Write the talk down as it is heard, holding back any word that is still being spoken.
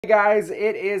Hey guys,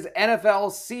 it is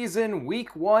NFL season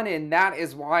week 1, and that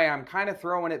is why I'm kind of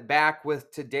throwing it back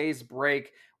with today's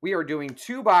break. We are doing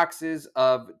 2 boxes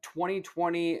of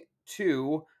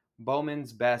 2022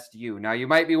 Bowman's Best U. Now, you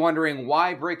might be wondering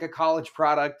why break a college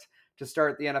product to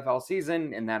start the NFL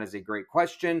season, and that is a great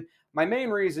question. My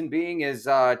main reason being is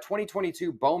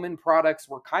 2022 Bowman products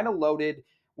were kind of loaded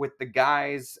with the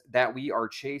guys that we are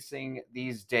chasing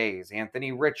these days.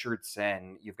 Anthony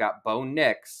Richardson, you've got Bo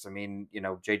Nix. I mean,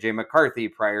 JJ McCarthy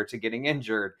prior to getting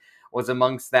injured was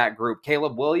amongst that group.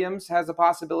 Caleb Williams has a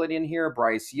possibility in here,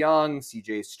 Bryce Young,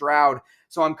 CJ Stroud.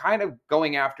 So I'm kind of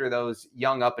going after those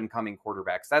young up and coming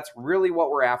quarterbacks. That's really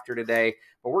what we're after today.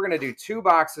 But we're going to do 2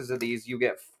 boxes of these. You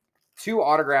get 2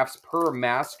 autographs per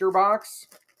master box.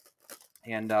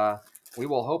 And we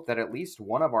will hope that at least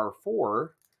one of our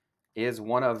 4 is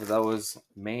one of those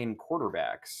main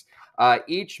quarterbacks.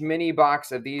 Each mini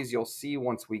box of these, you'll see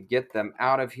once we get them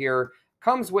out of here,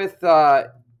 comes with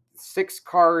 6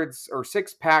 cards or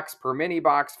 6 packs per mini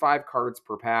box, 5 cards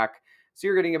per pack. So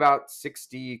you're getting about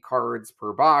 60 cards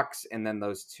per box, and then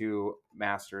those 2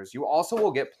 masters. You also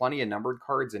will get plenty of numbered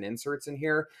cards and inserts in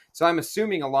here. So I'm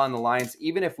assuming along the lines,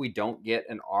 even if we don't get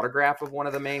an autograph of one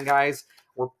of the main guys,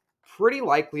 we're pretty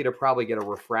likely to probably get a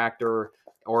refractor,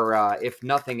 or if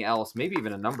nothing else, maybe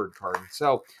even a numbered card.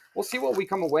 So we'll see what we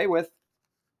come away with.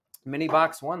 Mini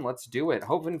box 1, let's do it.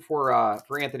 Hoping for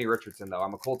Anthony Richardson, though.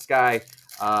 I'm a Colts guy,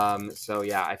 so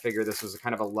yeah, I figure this was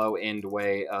kind of a low end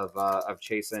way of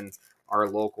chasing our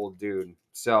local dude.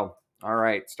 So all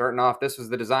right, starting off, this was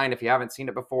the design. If you haven't seen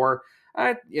it before,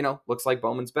 looks like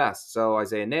Bowman's Best. So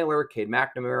Isaiah Naylor, Cade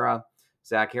McNamara,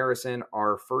 Zach Harrison.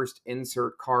 Our first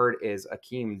insert card is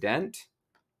Akeem Dent.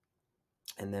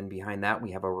 And then behind that, we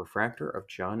have a refractor of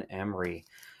John Emery.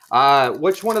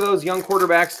 Which one of those young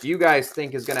quarterbacks do you guys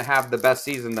think is going to have the best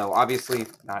season, though? Obviously,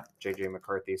 not J.J.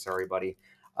 McCarthy. Sorry, buddy.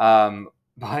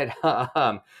 But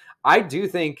I do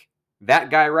think that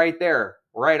guy right there,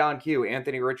 right on cue,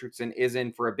 Anthony Richardson, is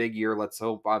in for a big year. Let's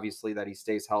hope, obviously, that he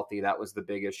stays healthy. That was the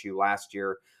big issue last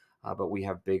year. But we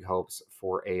have big hopes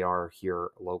for AR here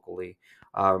locally.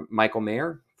 Michael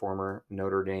Mayer, former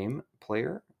Notre Dame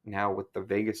player, now with the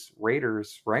Vegas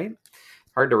Raiders, right?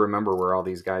 Hard to remember where all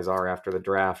these guys are after the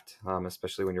draft,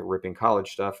 especially when you're ripping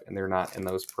college stuff and they're not in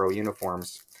those pro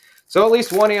uniforms. So at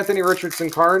least one Anthony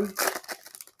Richardson card.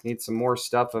 Need some more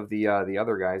stuff of the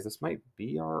other guys. This might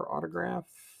be our autograph.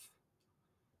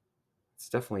 It's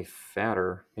definitely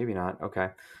fatter. Maybe not. Okay.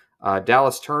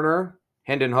 Dallas Turner,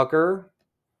 Hendon Hooker.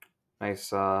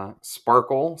 Nice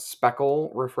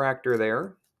speckle refractor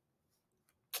there.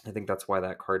 I think that's why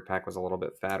that card pack was a little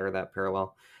bit fatter, that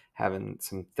parallel, having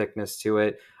some thickness to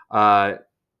it.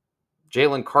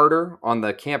 Jalen Carter on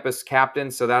the campus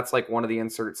captain. So that's like one of the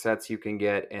insert sets you can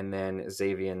get. And then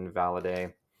Xavier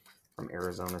Valladay from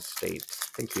Arizona State.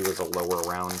 I think he was a lower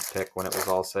round pick when it was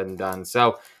all said and done.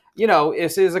 So,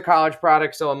 this is a college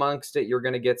product. So amongst it, you're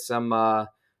going to get some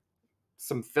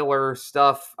filler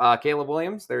stuff. Caleb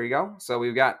Williams, there you go. So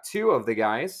we've got 2 of the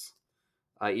guys,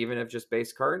 even if just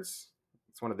base cards.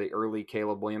 It's one of the early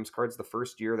Caleb Williams cards, the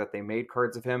first year that they made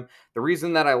cards of him. The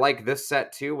reason that I like this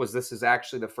set too was this is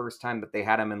actually the first time that they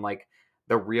had him in like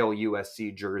the real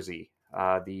USC jersey.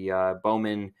 The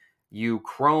Bowman U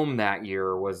Chrome that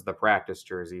year was the practice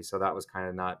jersey, so that was kind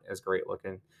of not as great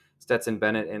looking. Stetson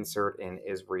Bennett insert in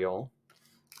Israel.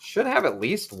 Should have at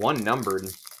least 1 numbered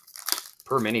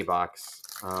per mini box.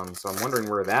 So I'm wondering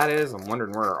where that is. I'm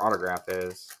wondering where our autograph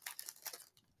is.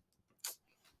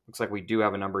 Looks like we do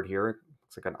have a numbered here.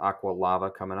 Looks like an Aqua Lava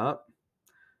coming up.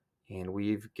 And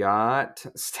we've got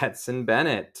Stetson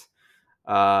Bennett.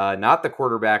 Not the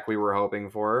quarterback we were hoping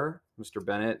for. Mr.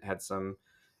 Bennett had some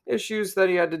issues that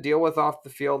he had to deal with off the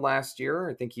field last year.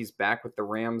 I think he's back with the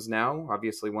Rams now.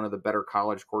 Obviously one of the better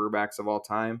college quarterbacks of all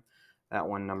time. That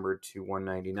one numbered to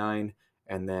 199.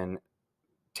 And then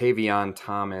Tavion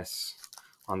Thomas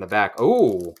on the back.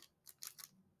 Oh,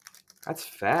 that's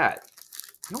fat.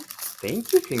 I don't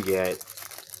think you can get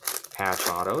patch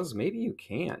autos. Maybe you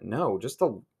can't. No, just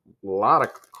a lot of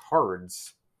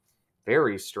cards.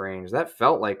 Very strange. That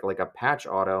felt like a patch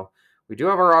auto. We do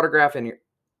have our autograph in here.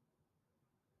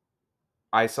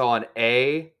 I saw an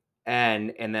A,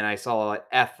 N, and then I saw an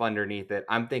F underneath it.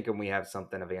 I'm thinking we have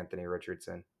something of Anthony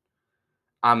Richardson.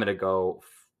 I'm going to go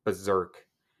berserk.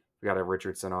 We got a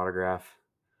Richardson autograph.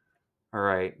 All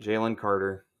right, Jalen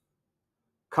Carter.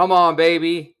 Come on,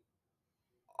 baby.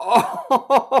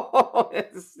 Oh,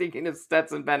 speaking of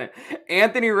Stetson Bennett.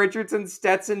 Anthony Richardson,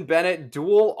 Stetson Bennett,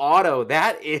 dual auto.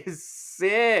 That is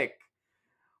sick.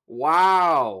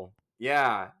 Wow.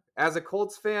 Yeah. As a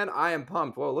Colts fan, I am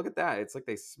pumped. Whoa, look at that. It's like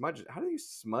they smudged. How do you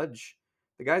smudge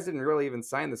The guys didn't really even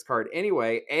sign this card.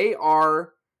 Anyway,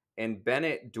 AR and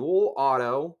Bennett dual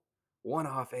auto. One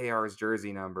off AR's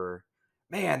jersey number.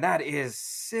 Man, that is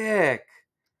sick.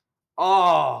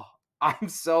 Oh, I'm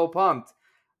so pumped.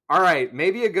 All right,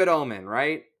 maybe a good omen,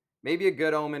 right? Maybe a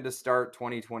good omen to start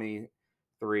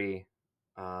 2023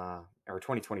 or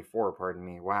 2024, pardon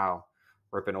me. Wow.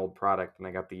 Ripping old product and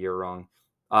I got the year wrong.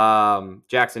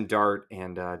 Jackson Dart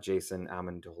and Jason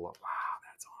Amendola. Wow,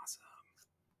 that's awesome.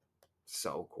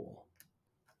 So cool.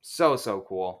 So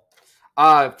cool.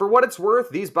 For what it's worth,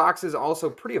 these boxes are also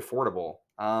pretty affordable.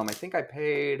 I think I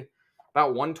paid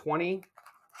about $120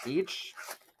 each.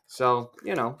 So,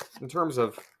 you know, in terms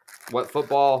of what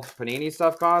football Panini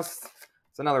stuff costs,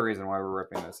 it's another reason why we're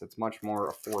ripping this. It's much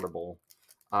more affordable.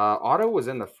 Auto was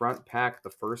in the front pack the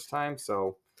first time,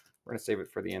 so we're going to save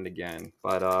it for the end again.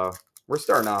 But we're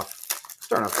starting off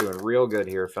doing real good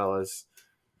here, fellas.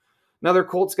 Another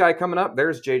Colts guy coming up.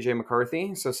 There's J.J.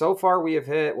 McCarthy. So far we have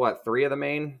hit, what, 3 of the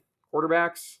main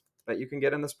quarterbacks that you can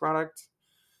get in this product?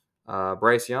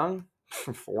 Bryce Young,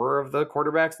 4 of the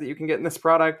quarterbacks that you can get in this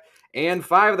product, and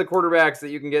 5 of the quarterbacks that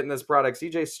you can get in this product.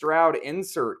 C.J. Stroud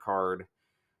insert card.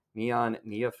 Neon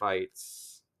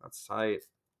Neophytes. That's tight.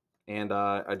 And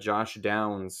a Josh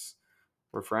Downs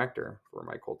refractor for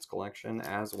my Colts collection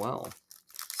as well.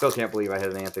 Still can't believe I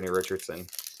had an Anthony Richardson.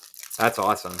 That's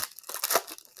awesome.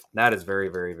 That is very,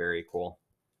 very, very cool.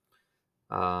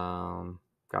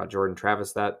 Got Jordan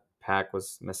Travis. That pack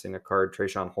was missing a card.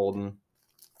 Trayshawn Holden.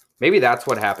 Maybe that's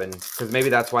what happened, because maybe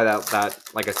that's why that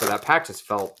like I said, that pack just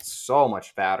felt so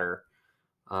much fatter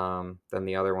than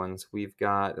the other ones. We've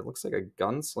got, it looks like a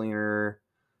Gunslinger,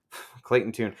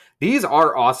 Clayton Tune. These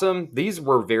are awesome. These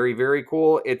were very, very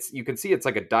cool. You can see it's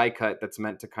like a die cut that's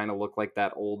meant to kind of look like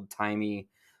that old timey,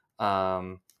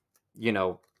 you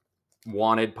know,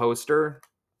 wanted poster.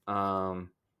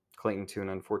 Clayton Tune,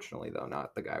 unfortunately, though,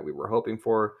 not the guy we were hoping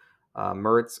for.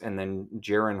 Mertz, and then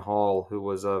Jaron Hall, who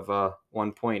was of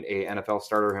one point a NFL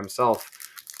starter himself.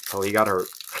 Oh, he got hurt.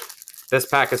 This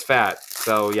pack is fat.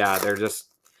 So, yeah, they're just,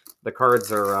 the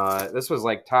cards are, this was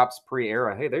like Topps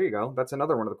pre-era. Hey, there you go. That's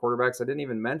another one of the quarterbacks I didn't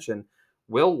even mention.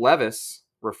 Will Levis,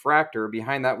 refractor.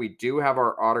 Behind that, we do have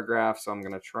our autograph, so I'm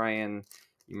going to try and,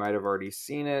 you might have already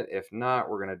seen it. If not,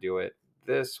 we're going to do it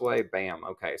this way. Bam.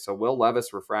 Okay, so Will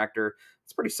Levis, refractor.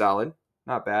 It's pretty solid.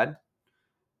 Not bad.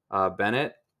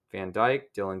 Bennett, Van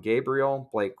Dyke, Dylan Gabriel,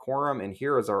 Blake Corum, and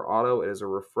here is our auto. It is a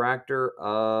refractor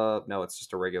of, no, it's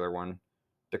just a regular one.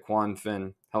 Daquan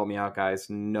Finn. Help me out, guys.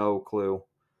 No clue.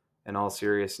 In all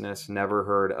seriousness, never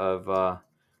heard of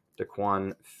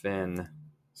Daquan Finn.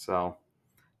 So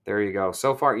there you go.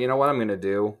 So far, you know what I'm going to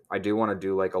do? I do want to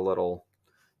do like a little,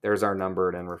 there's our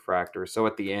numbered and refractor. So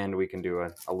at the end, we can do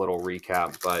a little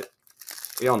recap, but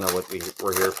we all know what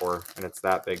we're here for, and it's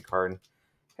that big card.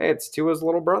 Hey, it's Tua's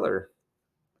little brother.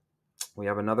 We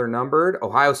have another numbered.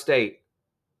 Ohio State.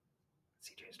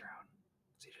 CJ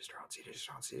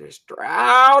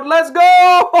Stroud. Let's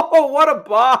go! What a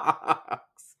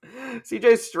box!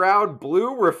 CJ Stroud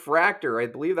blue refractor. I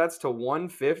believe that's to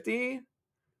 150.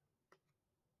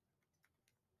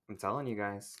 I'm telling you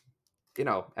guys. You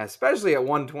know, especially at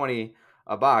 120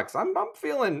 a box. I'm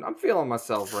feeling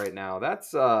myself right now.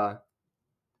 That's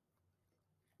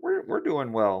we're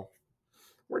doing well.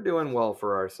 We're doing well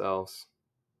for ourselves.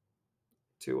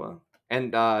 Tua.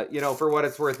 And, you know, for what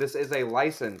it's worth, this is a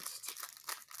licensed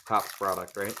Topps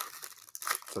product, right?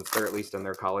 Since they're at least in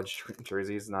their college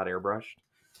jerseys, not airbrushed.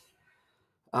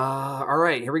 All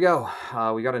right, here we go.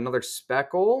 We got another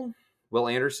speckle. Will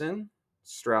Anderson,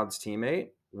 Stroud's teammate.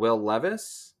 Will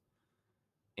Levis.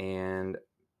 And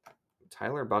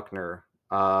Tyler Buckner.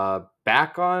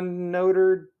 Back on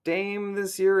Notre Dame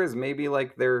this year as maybe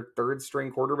like their third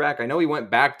string quarterback. I know he went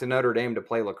back to Notre Dame to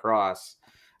play lacrosse.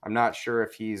 I'm not sure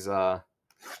if he's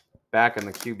back in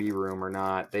the QB room or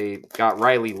not. They got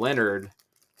Riley Leonard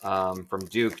from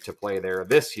Duke to play there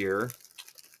this year,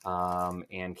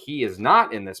 and he is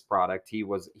not in this product. He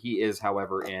is,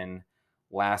 however, in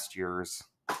last year's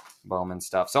Bowman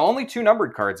stuff. So only 2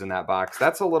 numbered cards in that box.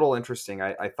 That's a little interesting.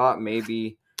 I thought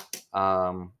maybe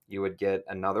you would get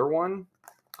another one.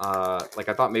 Like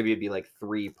I thought maybe it'd be like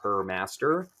 3 per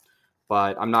master.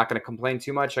 But I'm not going to complain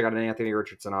too much. I got an Anthony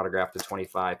Richardson autograph to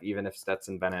 25, even if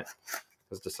Stetson Bennett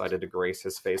has decided to grace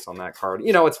his face on that card.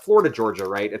 You know, it's Florida, Georgia,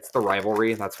 right? It's the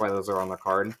rivalry. That's why those are on the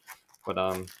card. But,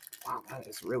 wow, that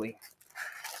is really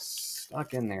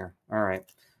stuck in there. All right.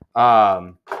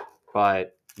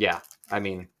 But, yeah, I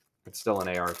mean, it's still an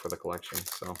AR for the collection.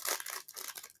 So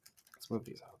let's move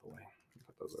these out of the way.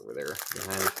 Put those over there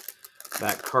behind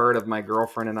that card of my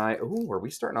girlfriend and I. Ooh, are we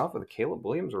starting off with a Caleb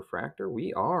Williams refractor?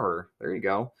 We are. There you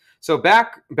go. So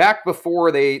back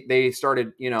before they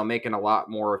started, making a lot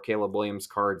more of Caleb Williams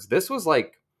cards, this was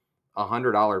like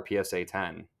 $100 PSA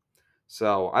 10.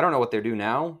 So I don't know what they do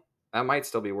now. That might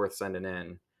still be worth sending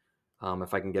in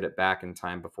if I can get it back in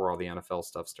time before all the NFL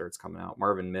stuff starts coming out.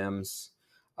 Marvin Mims,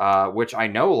 which I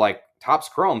know like Topps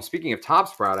Chrome. Speaking of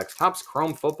Topps products, Topps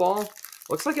Chrome Football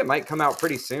looks like it might come out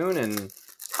pretty soon. And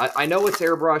I know it's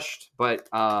airbrushed, but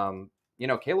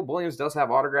Caleb Williams does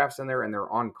have autographs in there and they're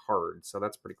on card. So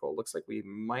that's pretty cool. Looks like we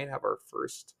might have our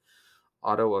first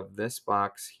auto of this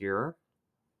box here.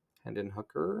 Hendon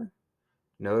Hooker,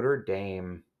 Notre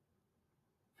Dame.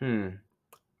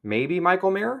 Maybe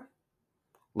Michael Mayer?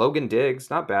 Logan Diggs,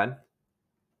 not bad.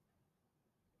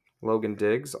 Logan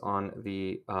Diggs on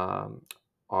the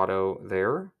auto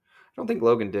there. I don't think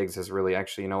Logan Diggs is really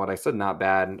actually, you know what? I said not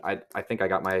bad. I think I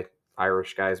got my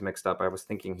Irish guys mixed up. I was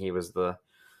thinking he was the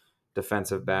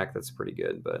defensive back. That's pretty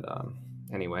good. But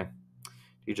anyway,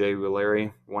 DJ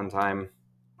Uileri, one-time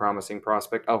promising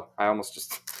prospect. Oh, I almost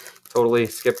just totally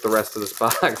skipped the rest of this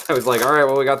box. I was like, all right,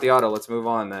 well, we got the auto. Let's move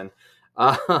on then.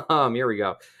 Here we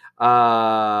go.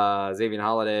 Xavier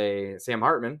Holiday, Sam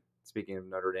Hartman, speaking of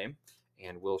Notre Dame,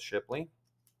 and Will Shipley.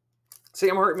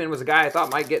 Sam Hartman was a guy I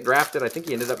thought might get drafted. I think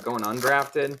he ended up going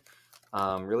undrafted.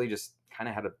 Really just kind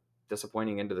of had a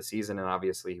disappointing end of the season, and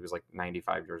obviously he was like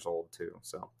 95 years old too.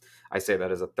 So I say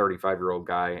that as a 35-year-old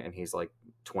guy, and he's like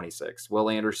 26.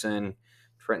 Will Anderson,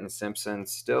 Trenton Simpson,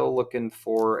 still looking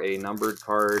for a numbered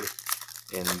card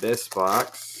in this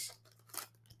box.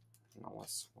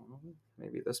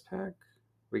 Maybe this pack.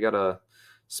 We got a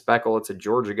speckle. It's a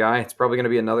Georgia guy. It's probably going to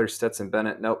be another Stetson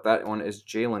Bennett. Nope, that one is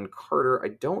Jalen Carter. I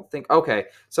don't think. Okay,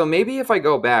 so maybe if I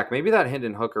go back, maybe that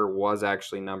Hendon Hooker was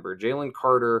actually numbered. Jalen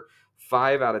Carter,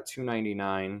 5 out of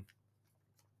 299.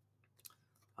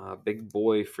 Big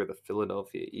boy for the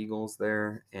Philadelphia Eagles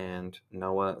there. And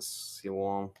Noah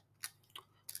Sewell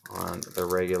on the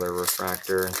regular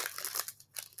refractor.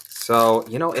 So,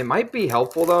 it might be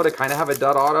helpful, though, to kind of have a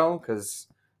dud auto because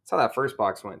how that first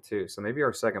box went too. So maybe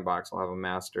our second box will have a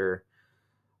master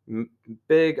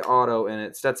big auto in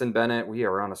it. Stetson Bennett. We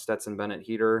are on a Stetson Bennett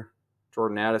heater.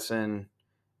 Jordan Addison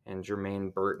and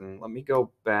Jermaine Burton. Let me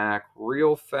go back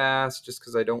real fast just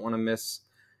because I don't want to miss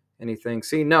anything.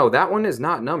 See, no, that one is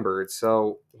not numbered.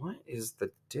 So what is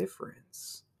the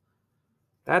difference?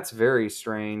 That's very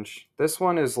strange. This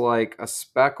one is like a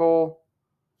speckle.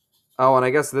 Oh, and I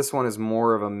guess this one is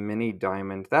more of a mini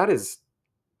diamond. That is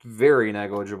very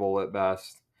negligible at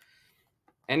best.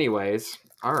 Anyways,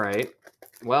 all right.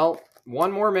 Well,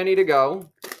 one more mini to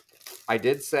go. I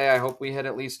did say I hope we hit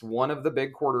at least one of the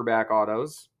big quarterback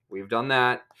autos. We've done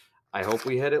that. I hope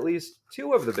we hit at least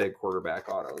 2 of the big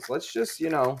quarterback autos. Let's just,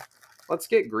 let's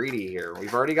get greedy here.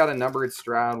 We've already got a numbered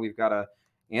Stroud. We've got a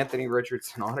Anthony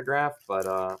Richardson autograph,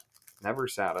 but never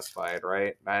satisfied,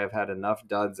 right? I have had enough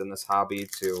duds in this hobby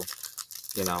to,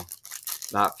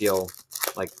 not feel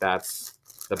like that's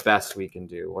the best we can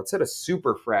do. Let's hit a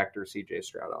super fractor CJ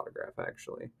Stroud autograph,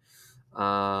 actually.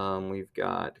 We've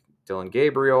got Dylan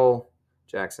Gabriel,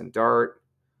 Jackson Dart,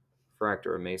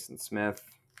 fractor of Mason Smith.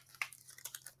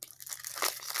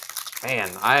 Man,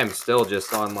 I am still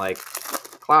just on like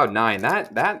cloud 9.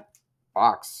 That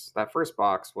box, that first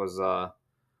box was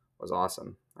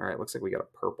awesome. All right, looks like we got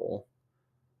a purple.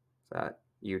 Is that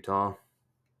Utah?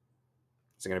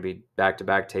 Is it going to be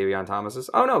back-to-back Tavion Thomas's?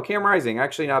 Oh, no, Cam Rising.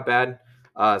 Actually, not bad.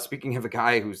 Speaking of a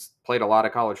guy who's played a lot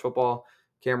of college football,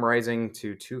 Cam Rising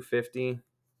to 250.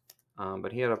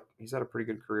 But he's had a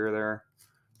pretty good career there.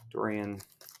 Dorian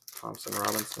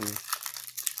Thompson-Robinson,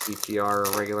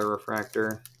 CTR regular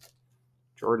refractor.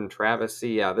 Jordan Travis.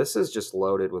 See, yeah, this is just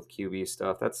loaded with QB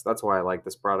stuff. That's why I like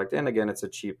this product. And again, it's a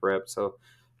cheap rip. So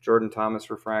Jordan Thomas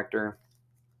refractor.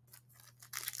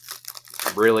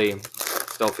 Really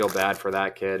still feel bad for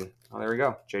that kid. Oh, there we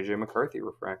go. JJ McCarthy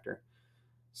refractor.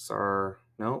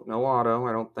 No auto,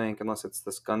 I don't think, unless it's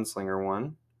this Gunslinger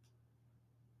one.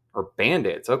 Or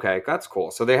Bandits. Okay, that's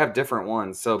cool. So they have different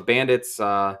ones. So Bandits,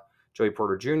 Joey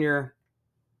Porter Jr.,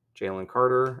 Jalen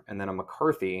Carter, and then a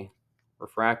McCarthy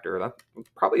refractor. That's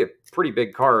probably a pretty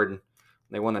big card.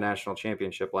 They won the national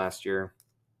championship last year.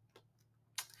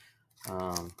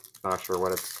 Not sure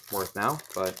what it's worth now,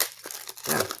 but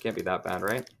yeah, can't be that bad,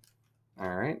 right?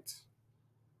 All right.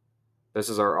 This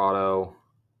is our auto.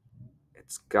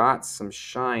 It's got some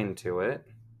shine to it.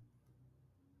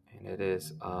 And it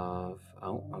is of,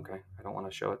 oh, okay. I don't want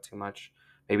to show it too much.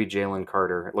 Maybe Jalen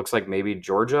Carter. It looks like maybe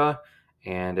Georgia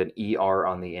and an ER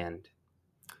on the end.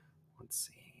 Let's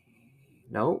see.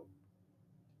 Nope.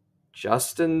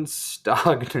 Justin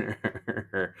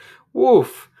Stogner.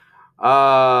 Woof.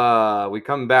 We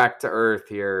come back to earth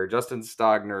here. Justin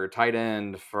Stogner, tight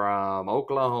end from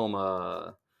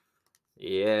Oklahoma.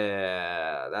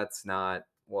 Yeah, that's not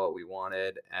what we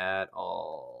wanted at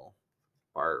all.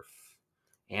 Barf.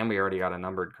 And we already got a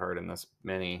numbered card in this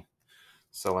mini.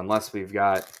 So unless we've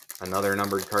got another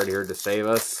numbered card here to save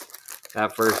us,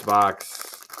 that first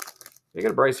box, we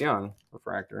got a Bryce Young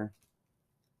refractor.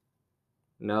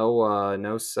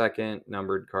 No second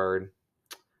numbered card.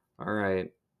 All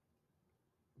right.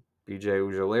 BJ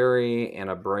Ujulari and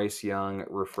a Bryce Young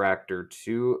refractor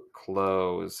to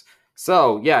close.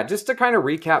 So yeah, just to kind of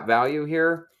recap value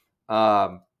here,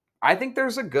 I think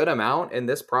there's a good amount in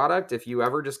this product. If you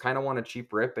ever just kind of want a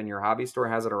cheap rip and your hobby store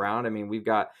has it around, I mean, we've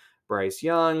got Bryce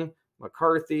Young,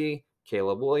 McCarthy,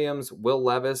 Caleb Williams, Will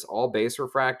Levis, all base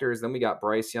refractors. Then we got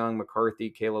Bryce Young, McCarthy,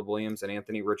 Caleb Williams, and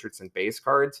Anthony Richardson base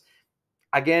cards.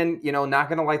 Again, not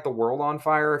going to light the world on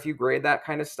fire if you grade that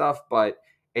kind of stuff, but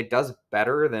it does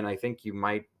better than I think you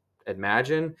might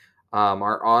imagine.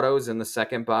 Our autos in the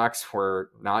second box were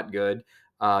not good.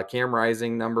 Cam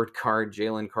Rising numbered card,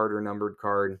 Jalen Carter numbered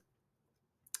card.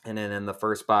 And then in the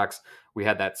first box, we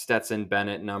had that Stetson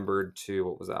Bennett numbered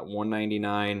to,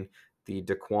 199, the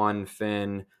Daquan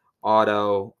Finn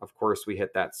auto. Of course, we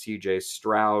hit that CJ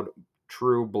Stroud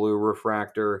true blue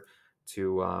refractor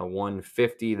to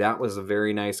 150. That was a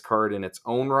very nice card in its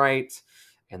own right.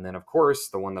 And then, of course,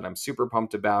 the one that I'm super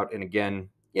pumped about, and again,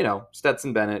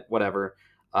 Stetson Bennett, whatever,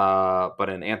 but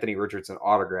an Anthony Richardson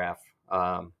autograph,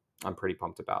 I'm pretty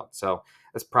pumped about. So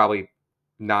that's probably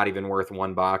not even worth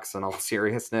one box in all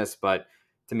seriousness, but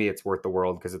to me, it's worth the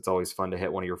world because it's always fun to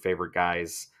hit one of your favorite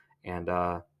guys. And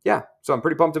yeah, so I'm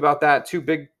pretty pumped about that. Two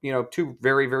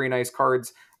very, very nice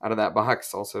cards out of that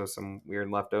box. Also some weird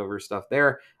leftover stuff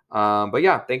there. But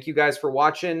yeah, thank you guys for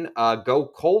watching. Go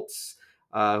Colts.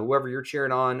 Whoever you're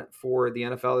cheering on for the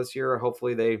NFL this year,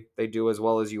 hopefully they do as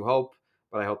well as you hope.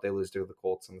 But I hope they lose to the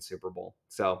Colts in the Super Bowl.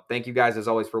 So thank you guys as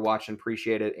always for watching.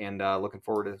 Appreciate it. And looking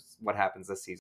forward to what happens this season.